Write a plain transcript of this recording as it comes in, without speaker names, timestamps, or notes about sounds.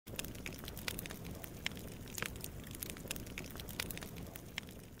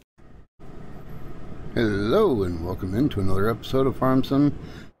Hello and welcome into another episode of Farm Sim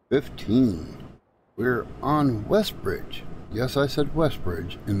 15. We're on Westbridge. Yes, I said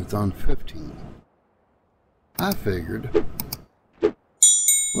Westbridge, and it's on 15. I figured,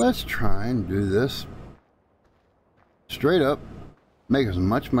 let's try and do this straight up, make as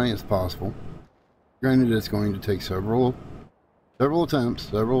much money as possible. Granted, it's going to take several attempts,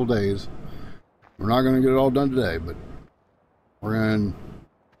 several days. We're not going to get it all done today, but we're going to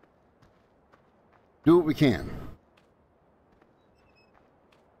do what we can.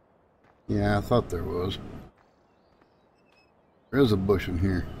 Yeah, I thought there was. There's a bush in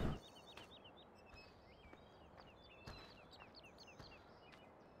here.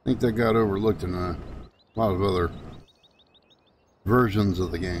 I think that got overlooked in a lot of other versions of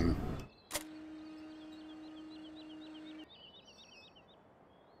the game.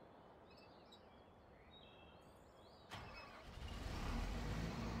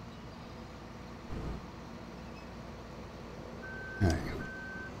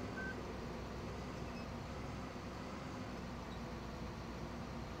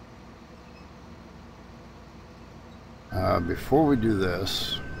 Before we do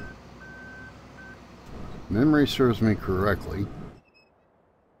this, memory serves me correctly.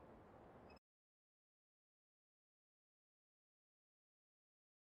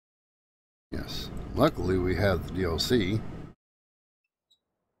 Yes, luckily we have the DLC.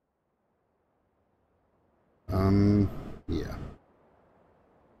 Yeah.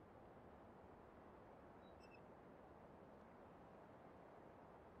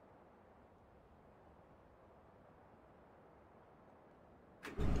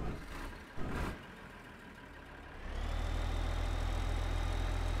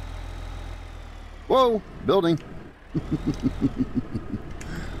 Whoa, building.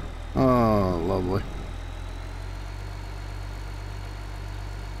 Oh, lovely.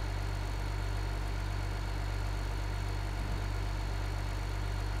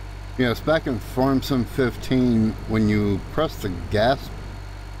 Yes, back in Farm Sim 15, when you press the gas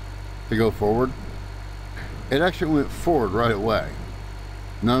to go forward, it actually went forward right away.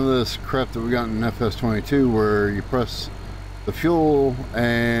 None of this crap that we got in FS22 where you press the fuel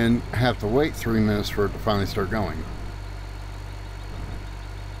and have to wait 3 minutes for it to finally start going.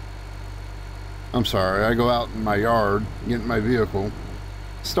 I'm sorry, I go out in my yard, get in my vehicle,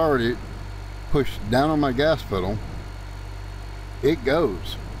 start it, push down on my gas pedal, it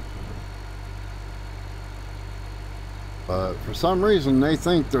goes. But for some reason they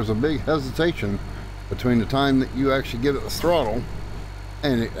think there's a big hesitation between the time that you actually give it the throttle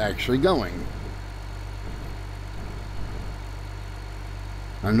and it actually going.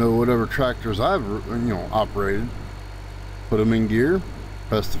 I know whatever tractors I've operated, put them in gear,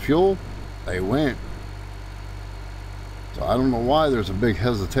 press the fuel, they went. So I don't know why there's a big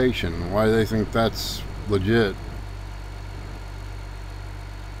hesitation, why they think that's legit.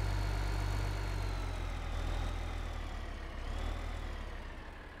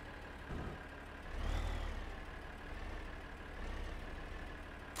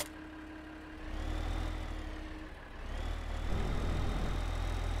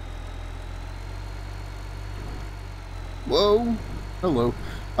 Whoa, hello.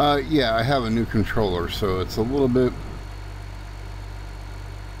 Yeah, I have a new controller, so it's a little bit,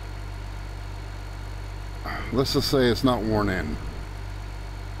 let's just say it's not worn in.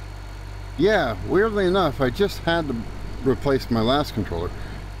 Yeah, weirdly enough, I just had to replace my last controller.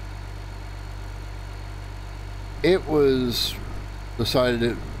 It was decided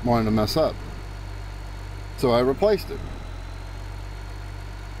it wanted to mess up, so I replaced it.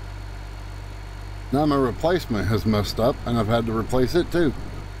 Now my replacement has messed up and I've had to replace it too.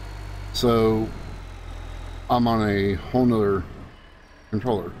 So I'm on a whole nother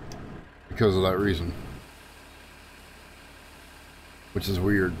controller because of that reason. Which is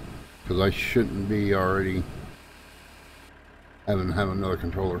weird because I shouldn't be already having to have another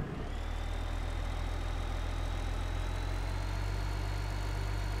controller.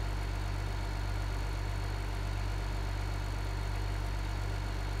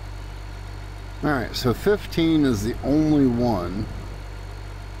 Alright, so 15 is the only one,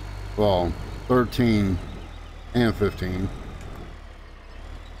 well, 13 and 15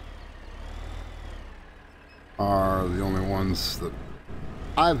 are the only ones that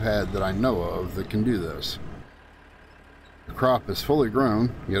I've had that I know of that can do this. The crop is fully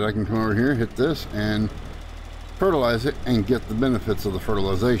grown, yet I can come over here, hit this, and fertilize it and get the benefits of the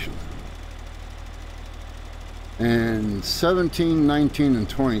fertilization. And 17, 19, and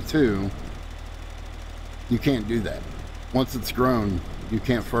 22, you can't do that. Once it's grown, you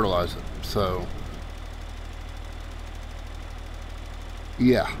can't fertilize it. So,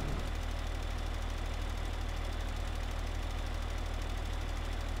 yeah.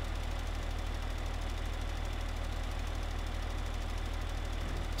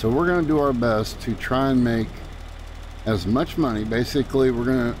 So we're going to do our best to try and make as much money. Basically,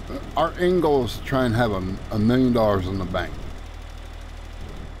 our end goal is to try and have $1 million in the bank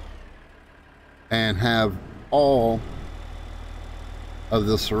and have all of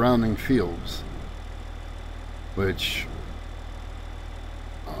the surrounding fields, which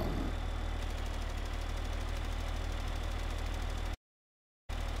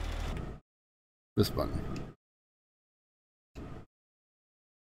this button,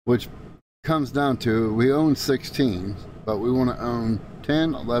 which comes down to, we own 16, but we want to own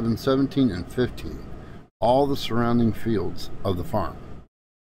 10, 11, 17, and 15, all the surrounding fields of the farm.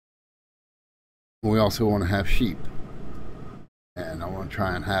 We also want to have sheep, and I want to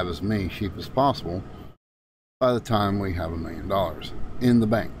try and have as many sheep as possible by the time we have $1 million in the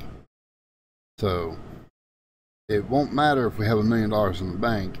bank. So it won't matter if we have $1 million in the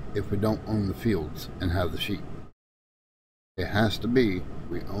bank if we don't own the fields and have the sheep. It has to be,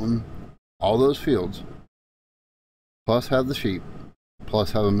 we own all those fields, plus have the sheep,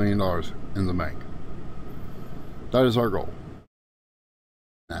 plus have $1 million in the bank. That is our goal.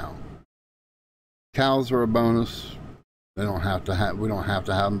 Now, cows are a bonus. They don't have to have, we don't have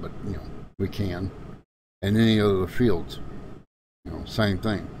to have them, but you know, we can. And any other fields, you know, same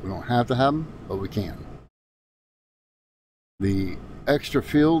thing. We don't have to have them, but we can. The extra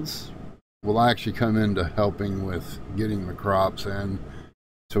fields will actually come into helping with getting the crops in,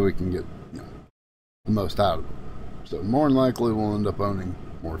 so we can get, you know, the most out of them. So more than likely we'll end up owning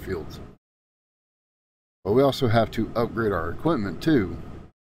more fields. But we also have to upgrade our equipment too,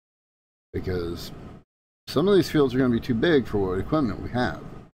 because some of these fields are going to be too big for what equipment we have.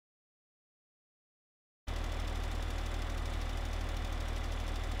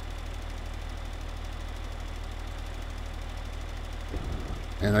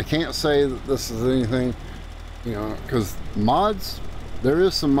 And I can't say that this is anything, you know, because mods, there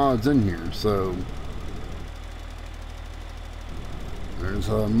is some mods in here. So there's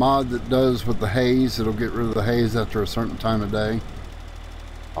a mod that does with the haze. It'll get rid of the haze after a certain time of day.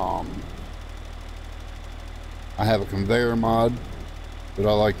 I have a conveyor mod that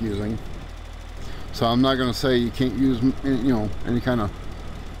I like using. So I'm not going to say you can't use, you know, any kind of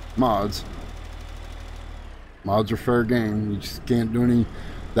mods. Mods are fair game. You just can't do any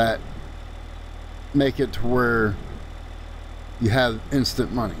that make it to where you have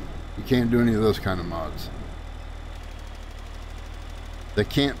instant money. You can't do any of those kind of mods. They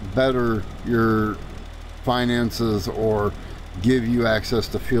can't better your finances or give you access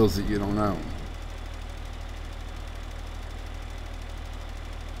to fields that you don't own.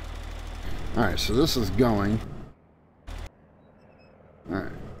 Alright, so this is going.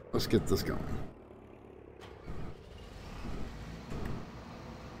 Alright, let's get this going.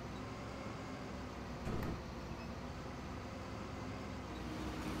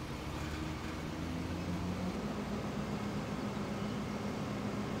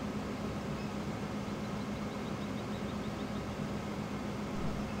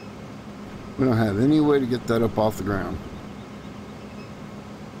 We don't have any way to get that up off the ground.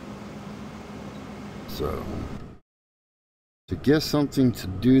 So, to get something to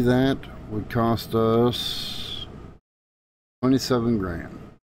do that would cost us 27 grand.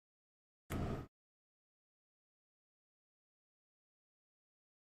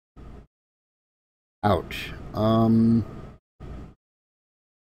 Ouch. I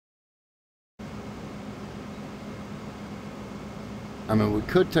mean, we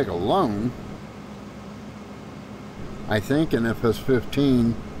could take a loan, I think, and if it's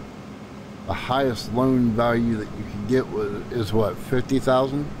 15, the highest loan value that you can get is what,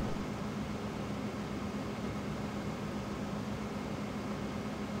 50,000?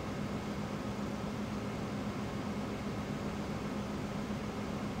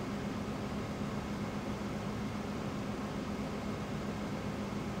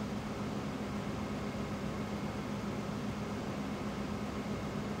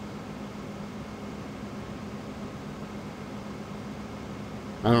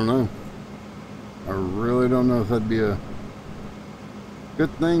 I don't know. I really don't know if that'd be a good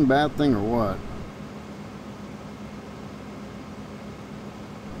thing, bad thing, or what.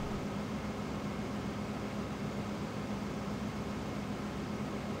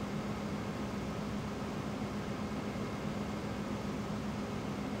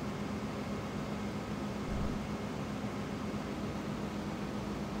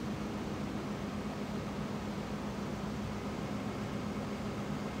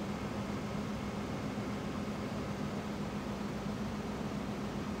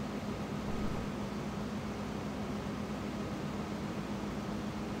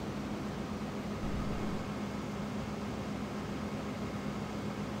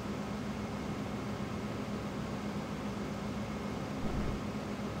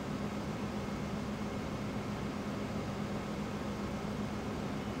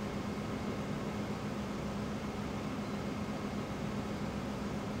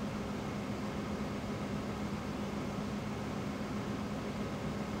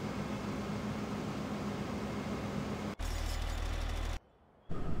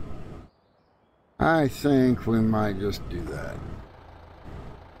 I think we might just do that.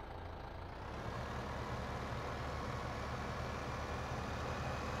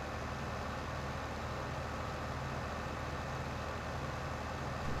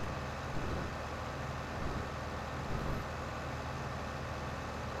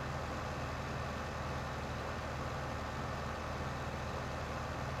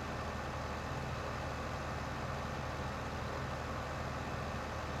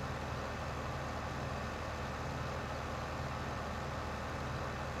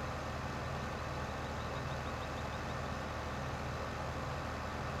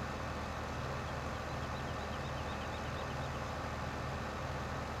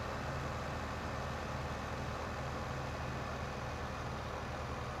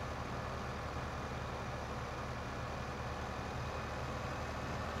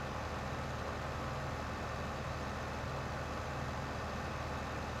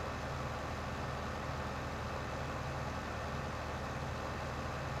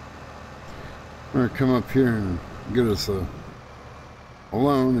 We're gonna come up here and get us a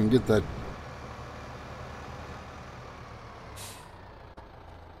loan and get that.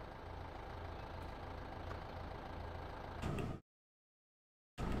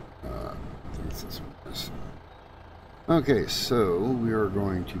 I think it's this one. Okay, so we are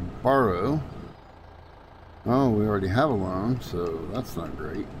going to borrow. Oh, we already have a loan, so that's not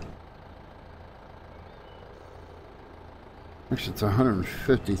great. Actually, it's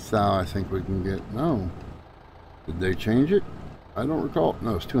 150,000 I think we can get. No. Did they change it? I don't recall.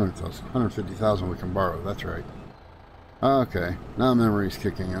 No, it's 200,000. 150,000 we can borrow. That's right. Okay. Now memory's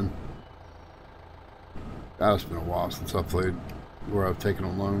kicking in. It's been a while since I played where I've taken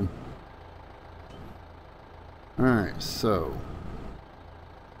a loan. Alright, so.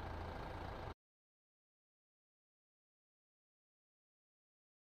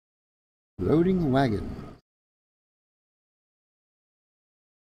 Loading wagon.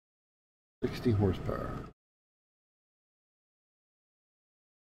 60 horsepower.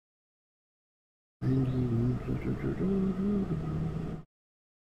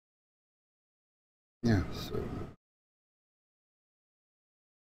 Yeah, so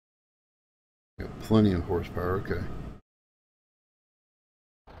got plenty of horsepower, okay.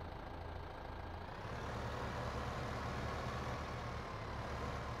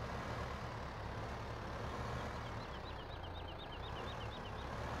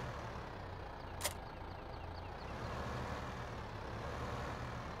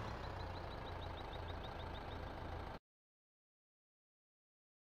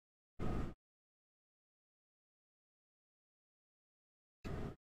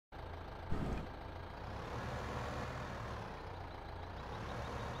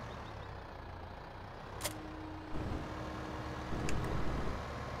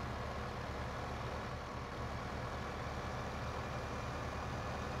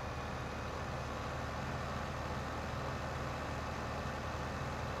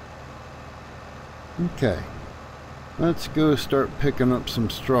 Okay, let's go start picking up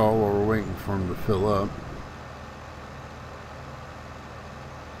some straw while we're waiting for them to fill up.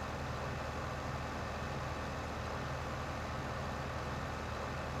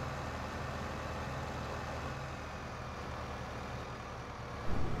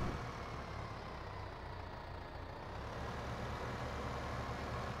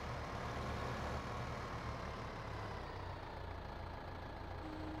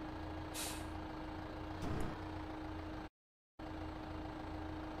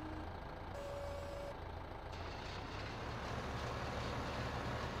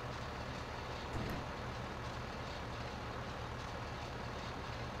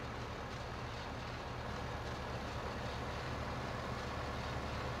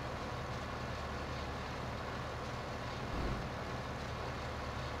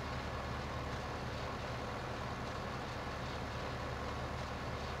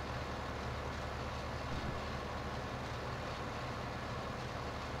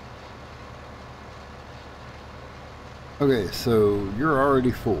 Okay, so you're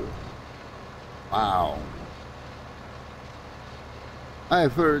already full. Wow. I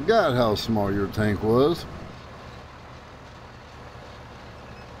forgot how small your tank was.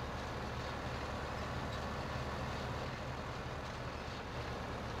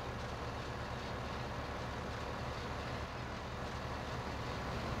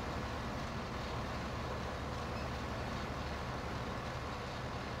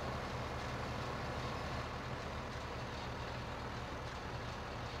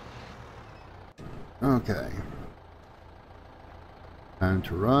 Okay. Time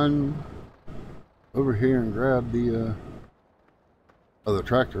to run over here and grab the other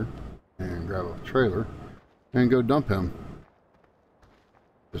tractor and grab a trailer and go dump him.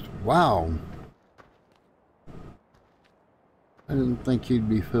 Just wow. I didn't think he'd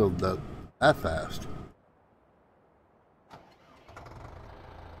be filled that fast.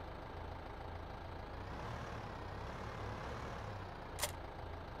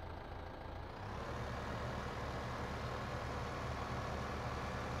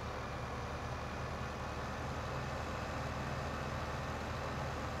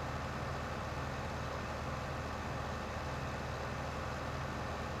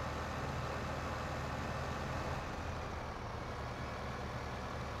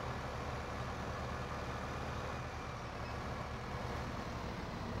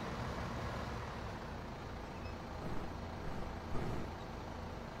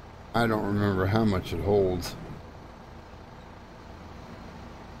 I don't remember how much it holds.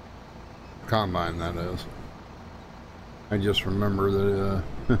 Combine, that is. I just remember that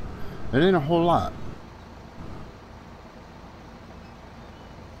it ain't a whole lot.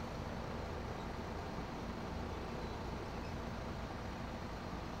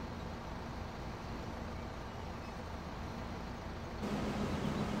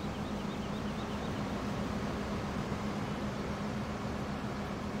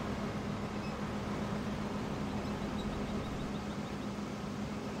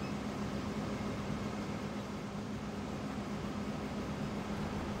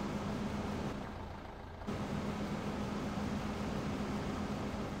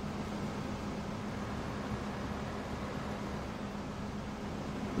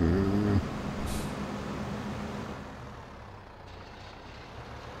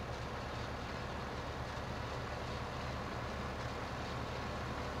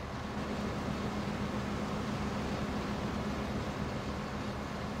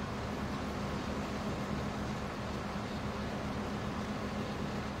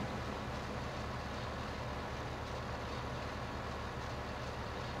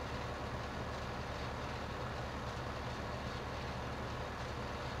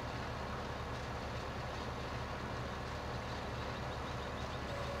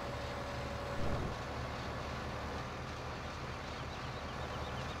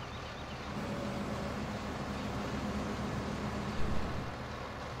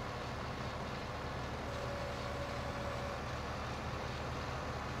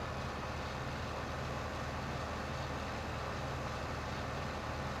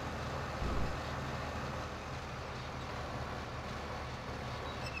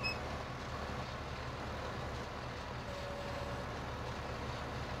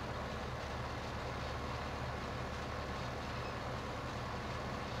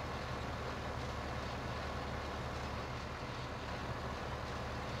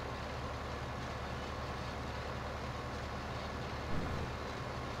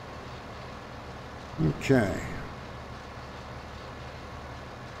 Okay.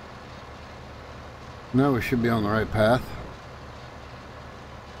 Now we should be on the right path.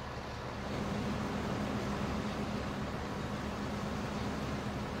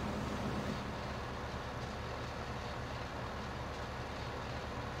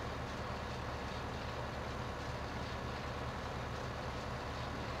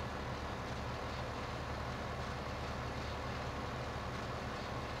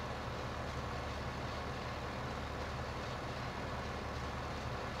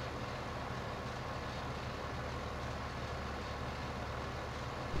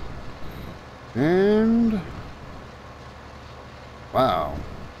 And wow.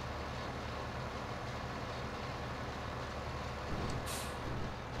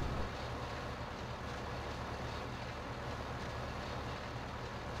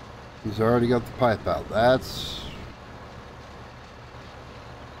 He's already got the pipe out. That's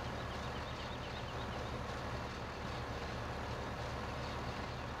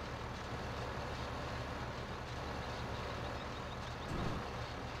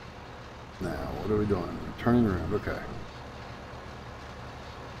now, what are we doing? We're turning around. Okay.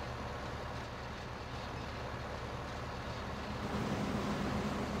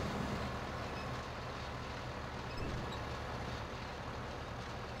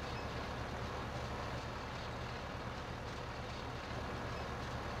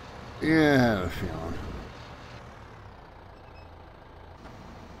 Yeah, I had a feeling.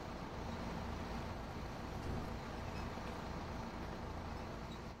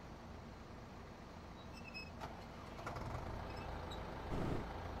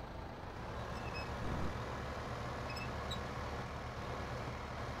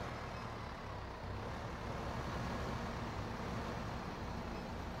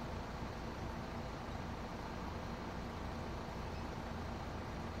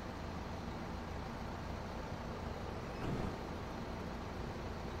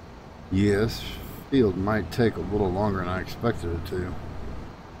 Yeah, this field might take a little longer than I expected it to.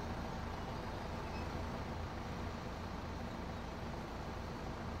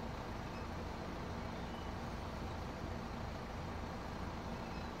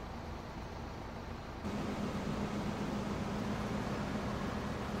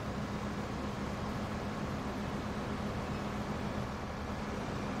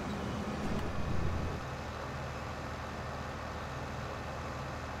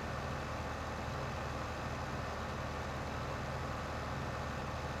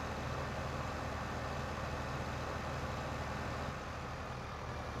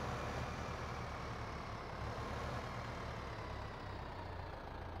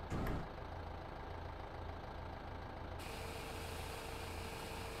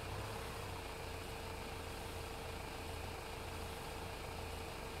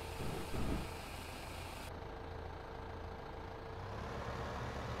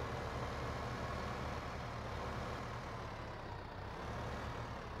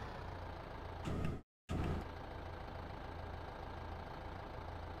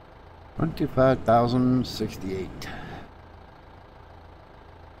 $25,068.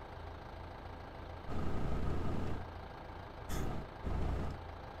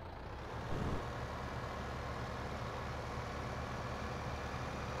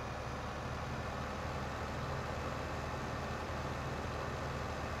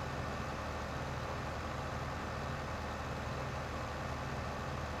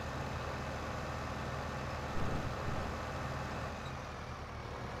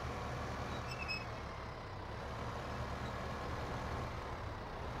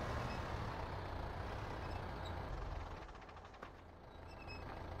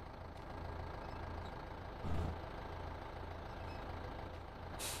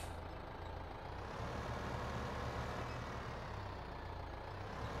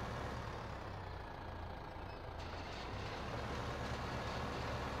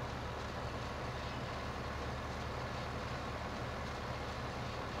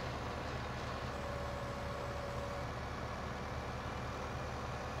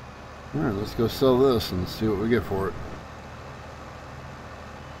 Alright, let's go sell this and see what we get for it.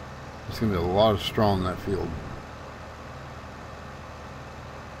 There's going to be a lot of straw in that field.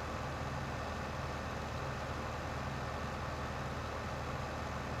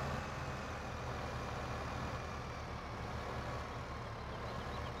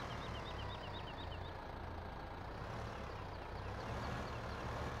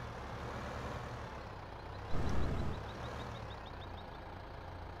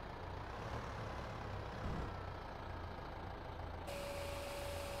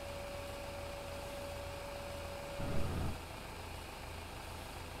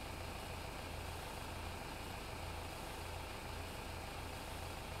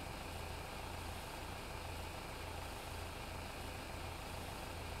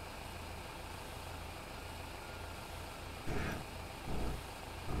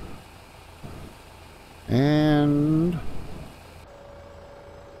 And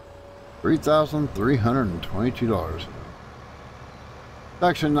 $3,322. It's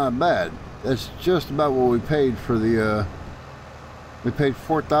actually not bad. That's just about what we paid for the we paid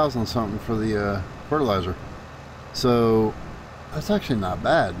 $4,000 something for the fertilizer. So that's actually not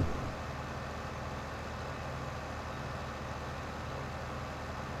bad.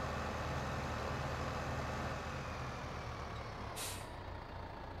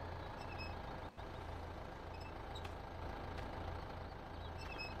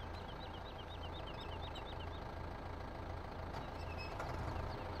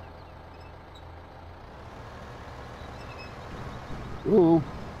 Ooh.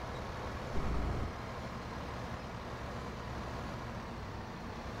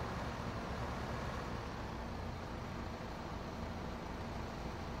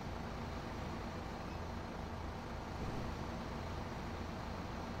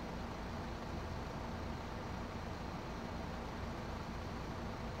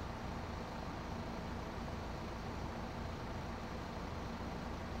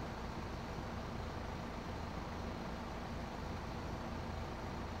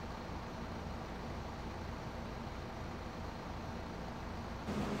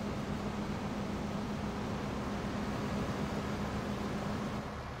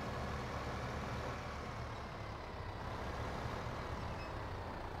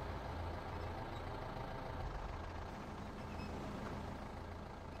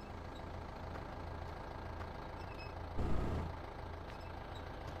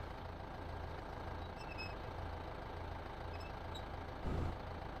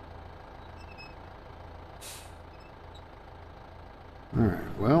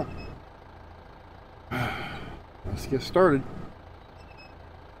 Alright, well, Let's get started.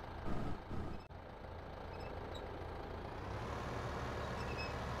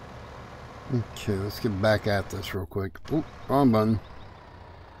 Okay, let's get back at this real quick. Oop, wrong button.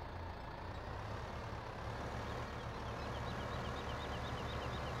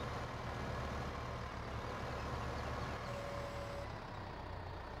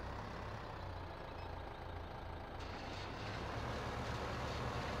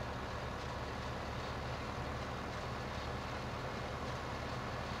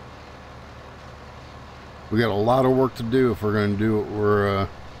 We got a lot of work to do if we're going to do what we're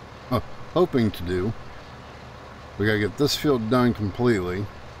hoping to do. We got to get this field done completely.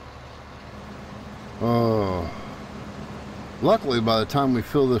 Oh, luckily by the time we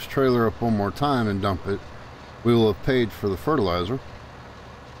fill this trailer up one more time and dump it, we will have paid for the fertilizer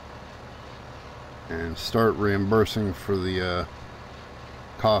and start reimbursing for the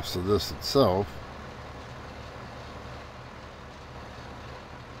cost of this itself.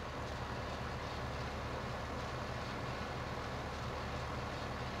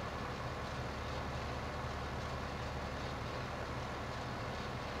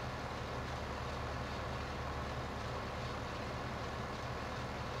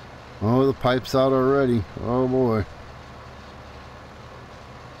 Oh, the pipe's out already. Oh boy.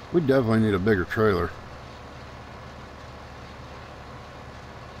 We definitely need a bigger trailer.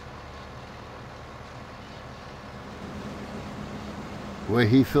 The way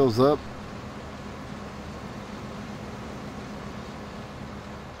he fills up.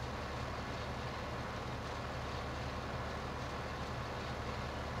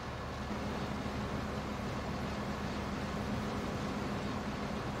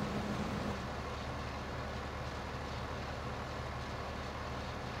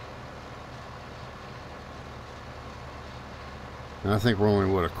 I think we're only,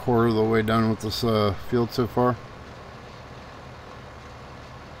 what, a quarter of the way done with this field so far.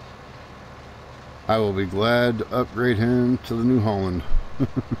 I will be glad to upgrade him to the New Holland.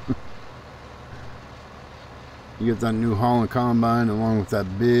 You get that New Holland combine along with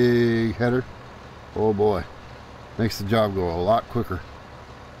that big header. Oh boy. Makes the job go a lot quicker.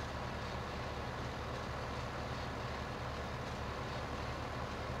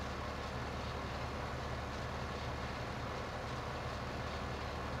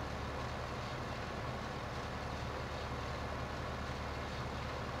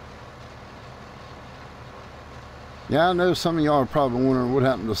 Yeah, I know some of y'all are probably wondering what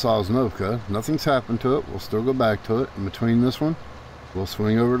happened to Sosnovka. Nothing's happened to it. We'll still go back to it. In between this one, we'll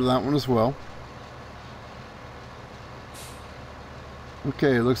swing over to that one as well.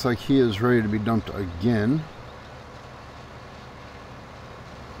 Okay, it looks like he is ready to be dumped again.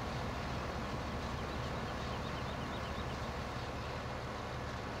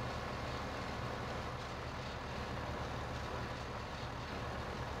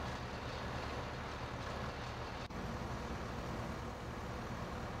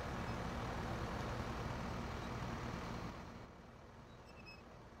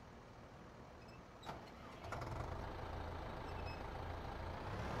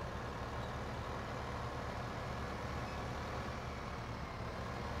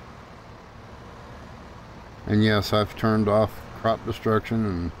 And yes, I've turned off crop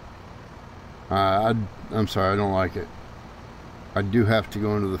destruction, and I'm sorry, I don't like it. I do have to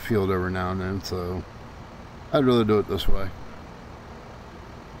go into the field every now and then, so I'd rather do it this way.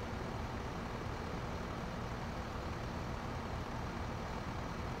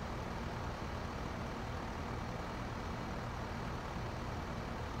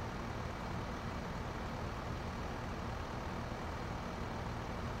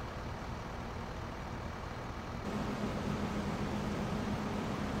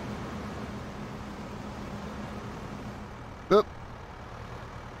 Oop.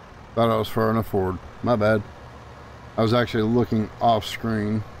 Thought I was far enough forward. My bad. I was actually looking off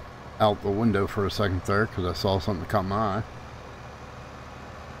screen out the window for a second there because I saw something that caught my eye.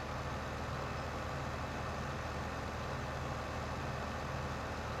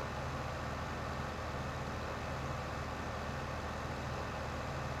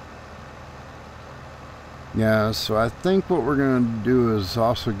 Yeah, so I think what we're going to do is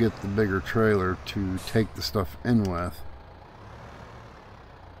also get the bigger trailer to take the stuff in with.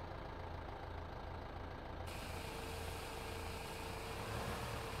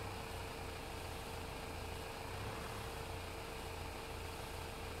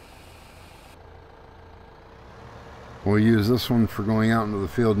 We'll use this one for going out into the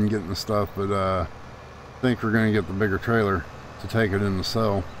field and getting the stuff, but I think we're going to get the bigger trailer to take it in to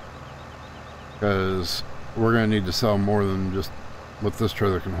sell, because we're going to need to sell more than just what this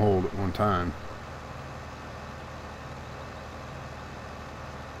trailer can hold at one time.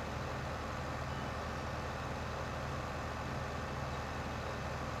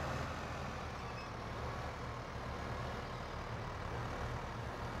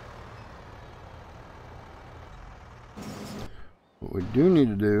 what we do need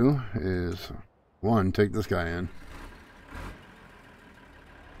to do is, one, take this guy in.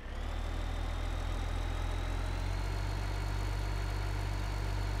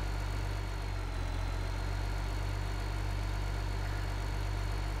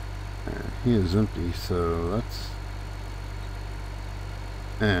 And he is empty, so that's...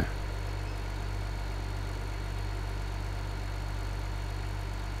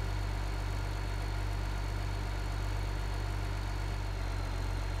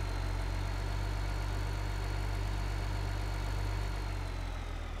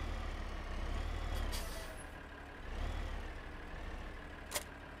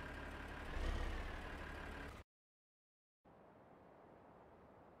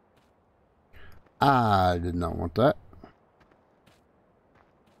 I did not want that.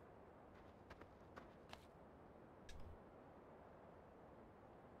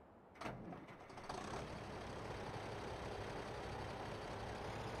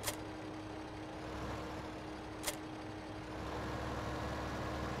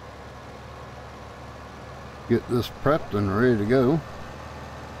 Get this prepped and ready to go.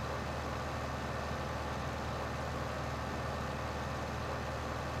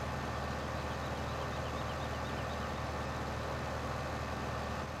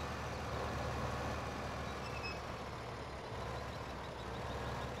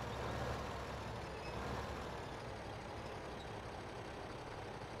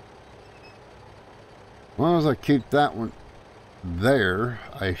 As long as I keep that one there,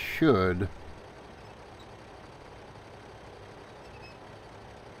 I should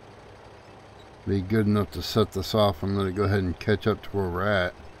be good enough to set this off and let it go ahead and catch up to where we're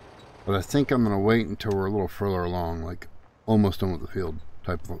at. But I think I'm going to wait until we're a little further along, like almost done with the field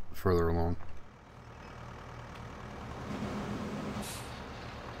type of further along.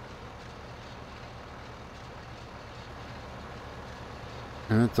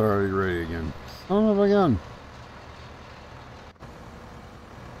 And it's already ready again. Son of a gun.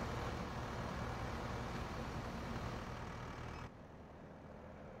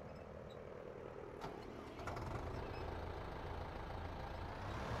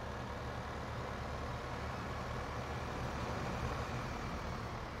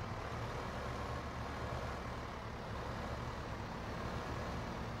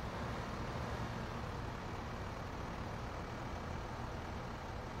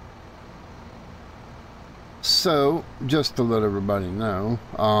 So, just to let everybody know,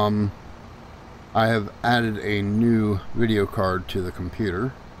 I have added a new video card to the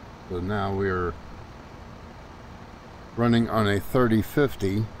computer. So now we're running on a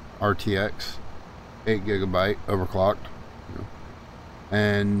 3050 RTX, 8GB overclocked,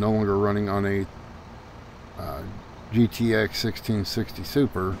 and no longer running on a GTX 1660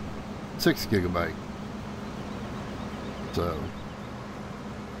 Super, 6GB. So...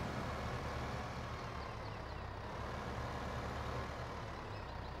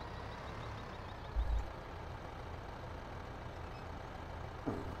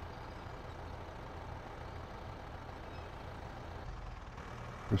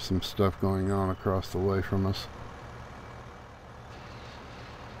 there's some stuff going on across the way from us.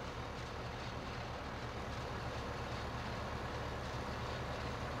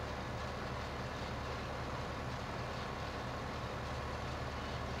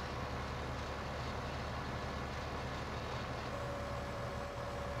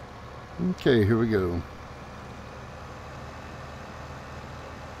 Okay, here we go.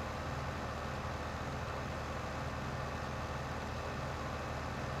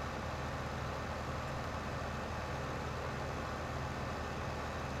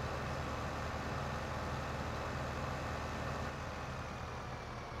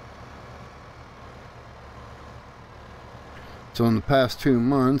 So in the past 2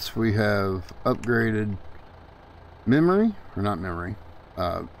 months, we have upgraded memory, or not memory.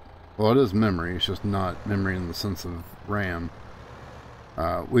 Well, it is memory. It's just not memory in the sense of RAM.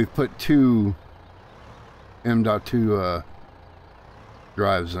 We've put 2 M.2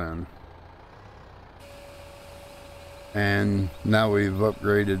 drives in. And now we've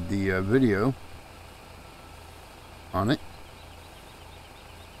upgraded the video on it.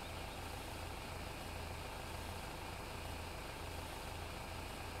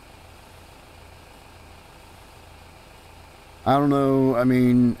 I don't know, I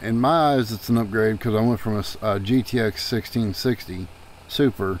mean, in my eyes it's an upgrade because I went from a GTX 1660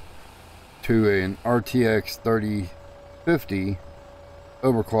 Super to an RTX 3050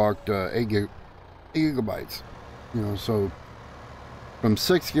 overclocked 8 gigabytes. You know, so from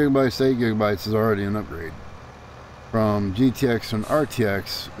 6 gigabytes to 8 gigabytes is already an upgrade. From GTX to an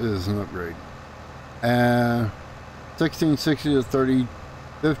RTX is an upgrade. 1660 to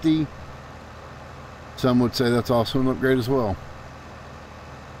 3050. Some would say that's also an upgrade as well.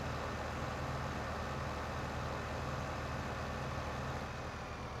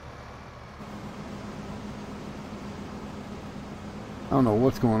 I don't know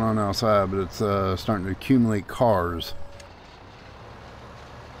what's going on outside, but it's starting to accumulate cars.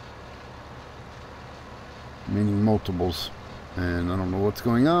 Meaning multiples. And I don't know what's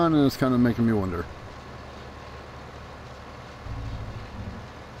going on, and it's kind of making me wonder.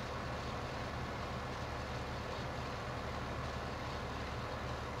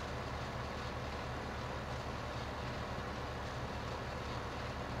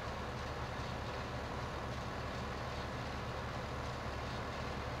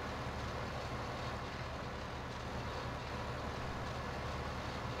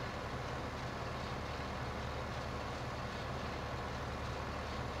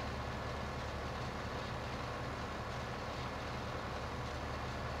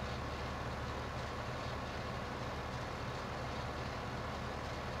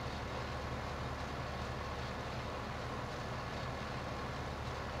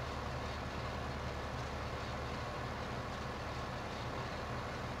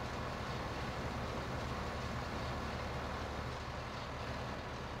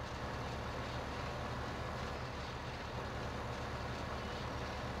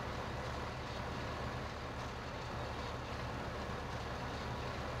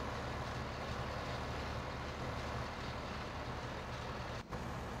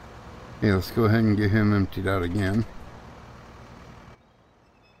 Yeah, let's go ahead and get him emptied out again.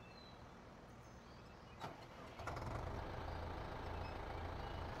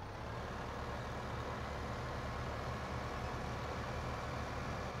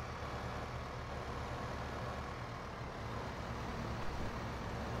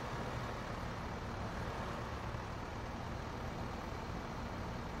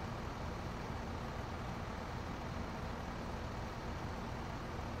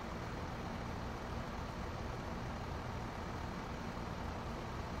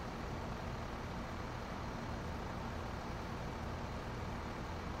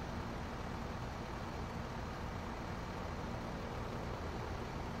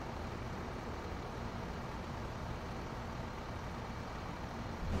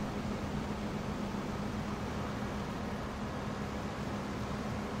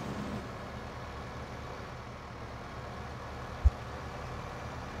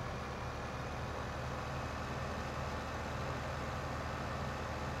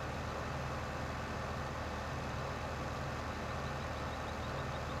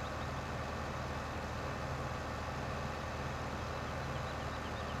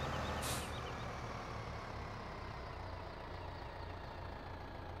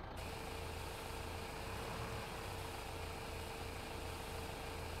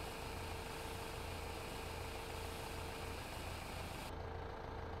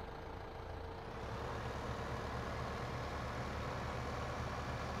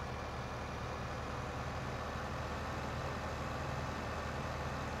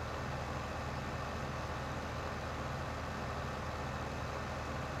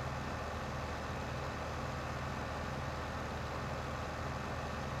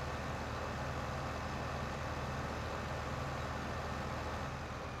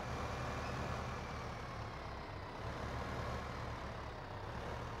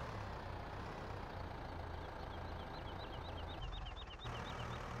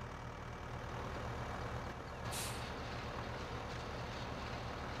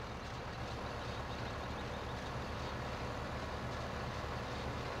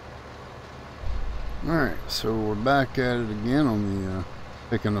 Alright, so we're back at it again on the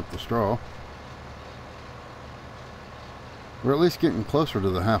picking up the straw. We're at least getting closer to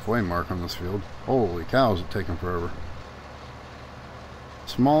the halfway mark on this field. Holy cow, is it taking forever.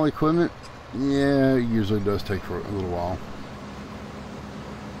 Small equipment, yeah, it usually does take for a little while.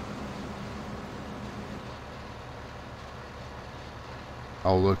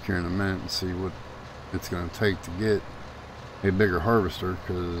 I'll look here in a minute and see what it's going to take to get a bigger harvester,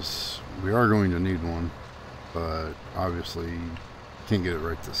 because we are going to need one, but obviously can't get it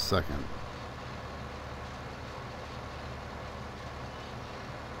right this second.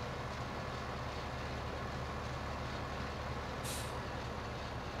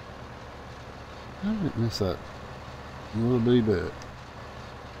 I didn't miss that a little bitty bit.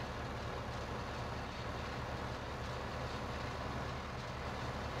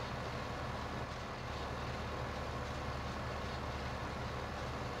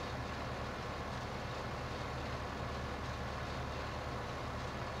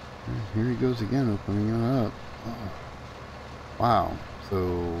 And here he goes again, opening it up. Oh. Wow.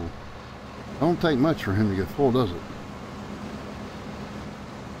 So, don't take much for him to get full, does it?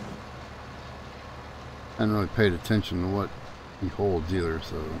 I hadn't really paid attention to what he holds either,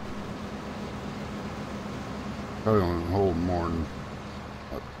 so probably don't hold more than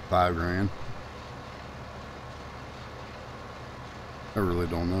what, 5 grand. I really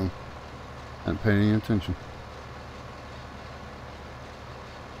don't know. I haven't paid any attention.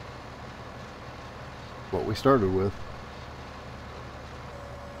 What we started with.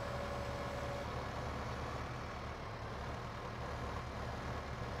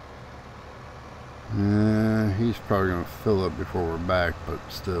 He's probably going to fill up before we're back, but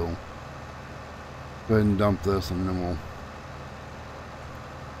still. Go ahead and dump this and then we'll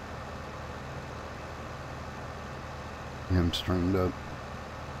get him straightened up.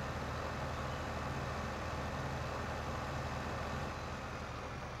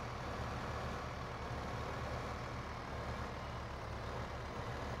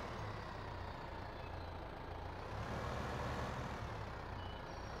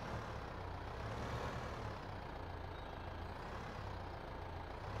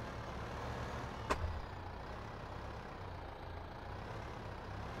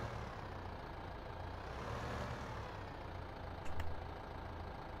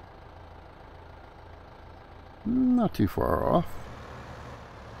 Not too far off.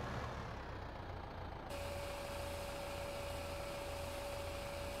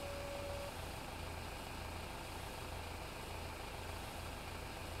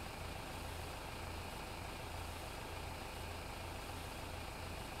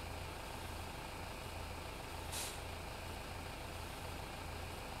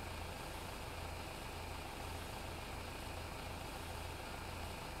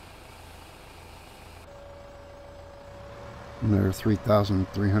 And they're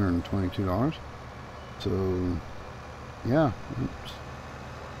 $3,322. So, yeah. Oops.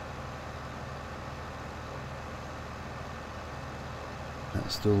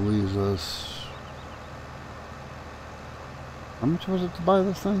 That still leaves us. How much was it to buy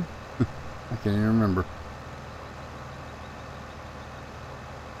this thing? I can't even remember.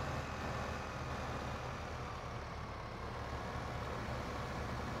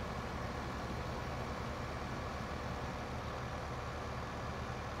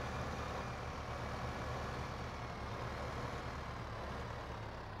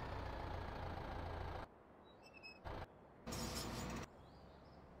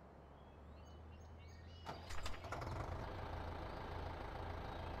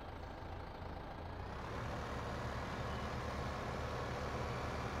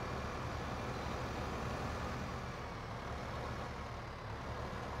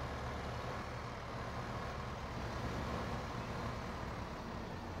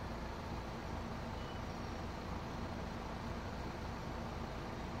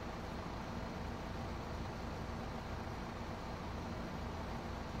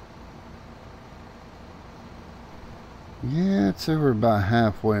 Yeah, it's over about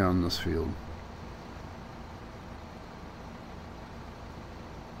halfway on this field.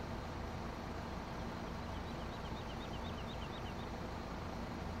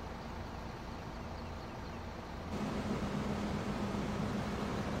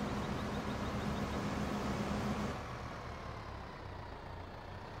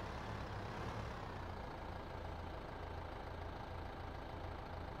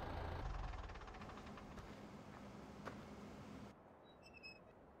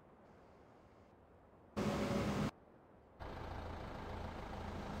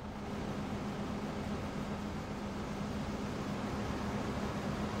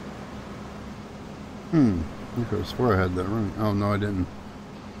 I could have swore I had that running. Oh, no, I didn't.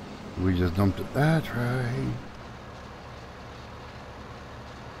 We just dumped it. That's right.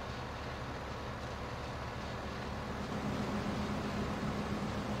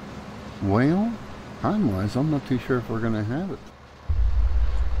 Well, time-wise, I'm not too sure if we're going to have it.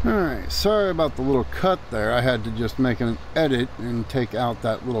 Alright, sorry about the little cut there. I had to just make an edit and take out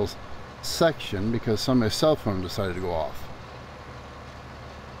that little section because somebody's cell phone decided to go off.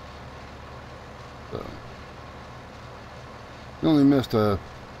 So, you only missed a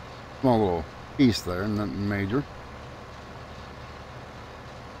small little piece there, nothing major.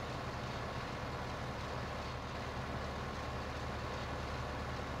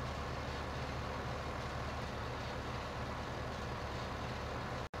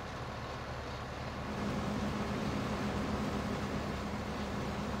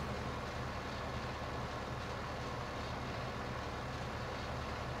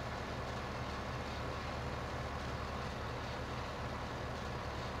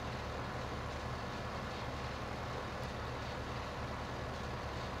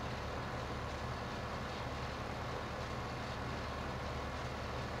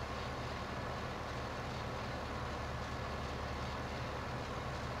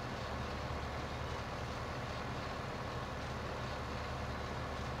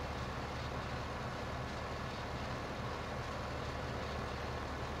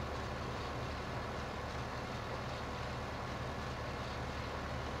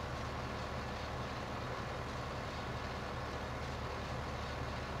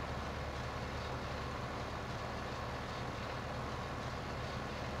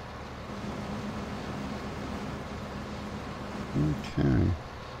 Okay.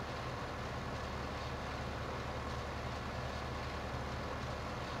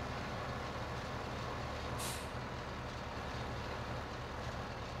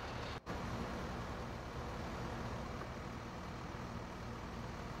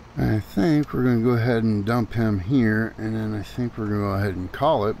 I think we're going to go ahead and dump him here, and then I think we're going to go ahead and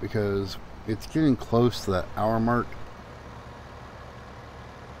call it because it's getting close to that hour mark.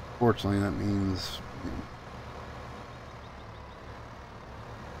 Fortunately, that means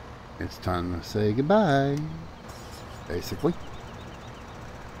it's time to say goodbye, basically.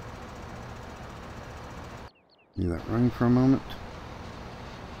 Leave that running for a moment.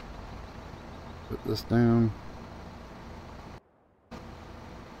 Put this down.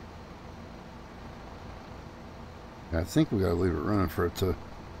 I think we gotta leave it running for it to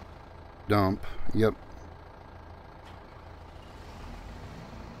dump. Yep.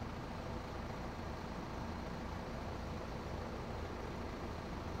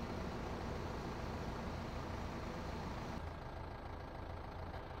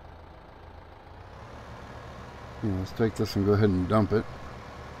 Yeah, let's take this and go ahead and dump it.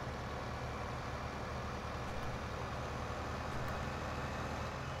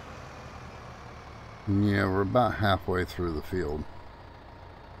 Yeah, we're about halfway through the field.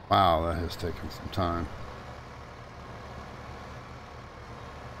 Wow, that has taken some time.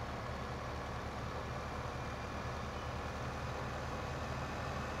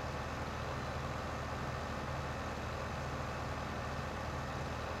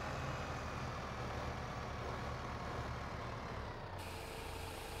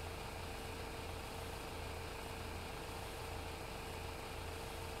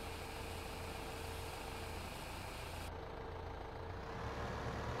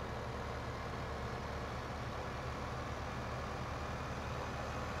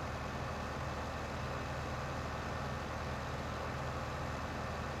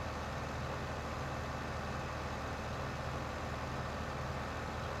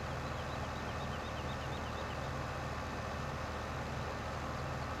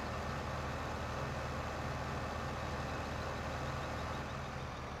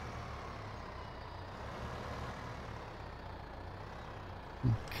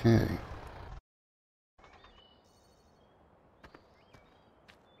 Okay.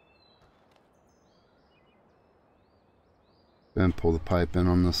 Then pull the pipe in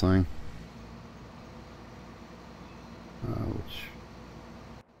on this thing. Which,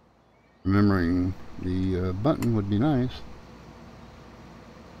 remembering the button would be nice.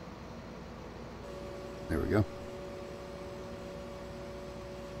 There we go.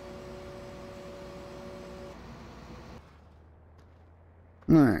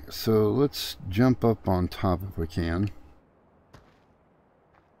 Alright, so let's jump up on top if we can.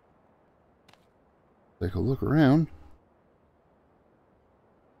 Take a look around.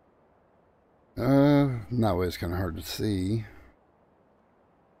 That way it's kind of hard to see.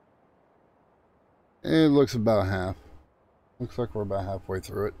 It looks about half. Looks like we're about halfway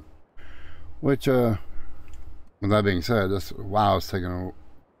through it. Which, with that being said, wow, it's taking a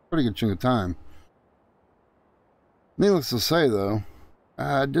pretty good chunk of time. Needless to say, though,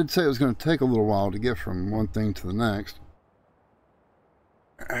 I did say it was going to take a little while to get from one thing to the next.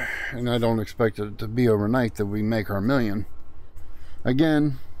 And I don't expect it to be overnight that we make our million.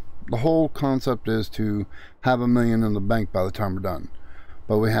 Again, the whole concept is to have $1 million in the bank by the time we're done.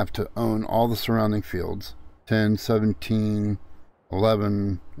 But we have to own all the surrounding fields. 10, 17,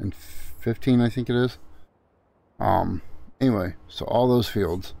 11, and 15, I think it is. Anyway, so all those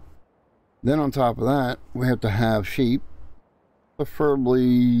fields. Then on top of that, we have to have sheep.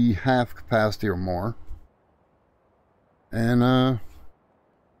 Preferably half capacity or more. And,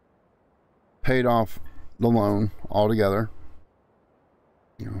 paid off the loan altogether.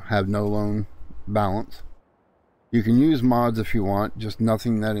 You know, have no loan balance. You can use mods if you want, just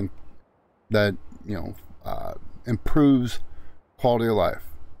nothing that improves quality of life.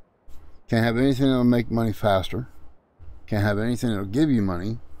 Can't have anything that'll make money faster. Can't have anything that'll give you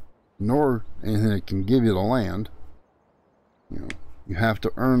money, nor anything that can give you the land. You know, you have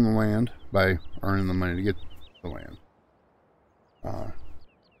to earn the land by earning the money to get the land.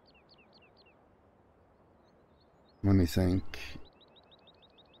 Let me think.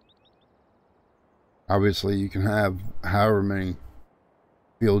 Obviously, you can have however many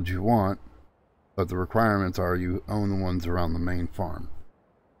fields you want, but the requirements are you own the ones around the main farm.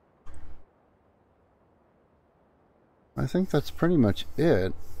 I think that's pretty much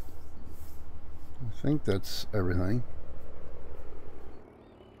it. I think that's everything.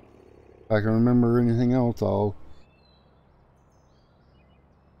 If I can remember anything else, I'll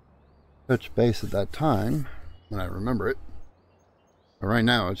touch base at that time when I remember it. But right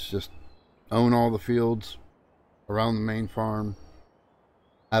now, it's just own all the fields around the main farm,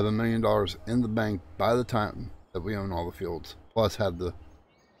 have $1 million in the bank by the time that we own all the fields, plus have the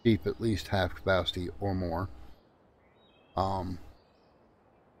keep at least half capacity or more, and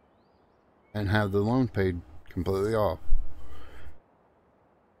have the loan paid completely off.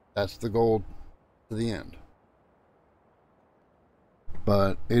 That's the goal to the end.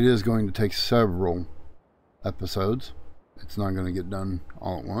 But it is going to take several episodes. It's not going to get done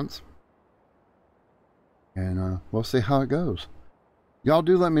all at once. And we'll see how it goes. Y'all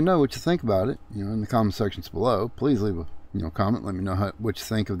do let me know what you think about it, in the comment sections below. Please leave a comment. Let me know what you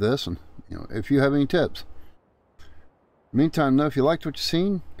think of this, and if you have any tips. Meantime, though, if you liked what you've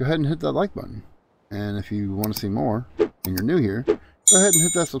seen, go ahead and hit that like button. And if you want to see more and you're new here, go ahead and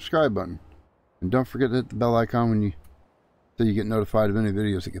hit that subscribe button. And don't forget to hit the bell icon so you get notified of any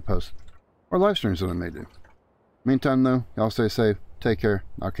videos that get posted or live streams that I may do. Meantime, though, y'all stay safe. Take care.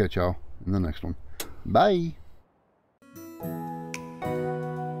 I'll catch y'all in the next one. Bye.